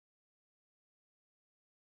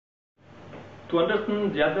to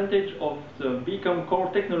understand the advantage of the Bcomp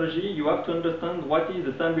core technology, you have to understand what is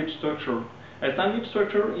a sandwich structure. A sandwich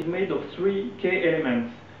structure is made of three key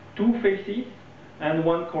elements, two faces and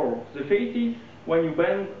one core. The faces, when you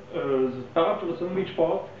bend the part of the sandwich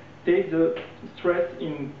part, take the stress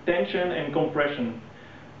in tension and compression.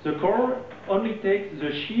 The core only takes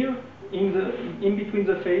the shear in between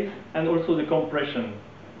the face and also the compression.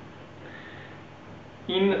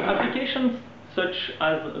 In applications such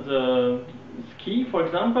as the ski, for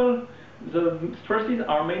example, the stresses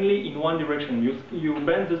are mainly in one direction. You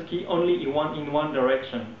bend the ski only in one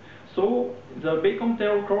direction. So the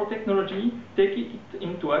Bcomp core technology takes it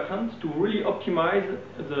into account to really optimize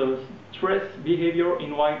the stress behavior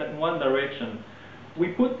in one direction. We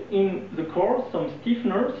put in the core some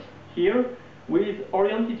stiffeners here with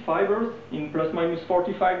oriented fibers in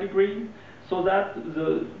 ±45 degrees, so that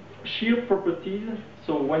the shear properties,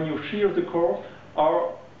 so when you shear the core,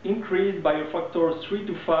 are increased by a factor 3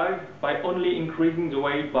 to 5 by only increasing the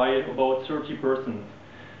weight by about 30%.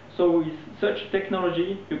 So with such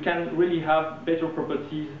technology, you can really have better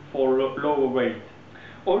properties for lower weight.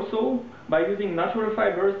 Also, by using natural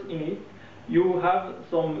fibers in it, you have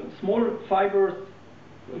some small fibers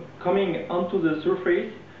coming onto the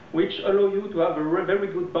surface, which allow you to have a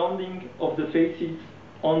very good bonding of the faces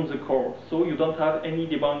on the core. So you don't have any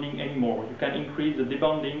debonding anymore. You can increase the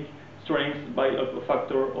debonding strength by a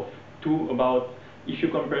factor of 2 about, if you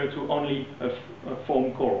compare to only a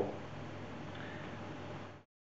foam core.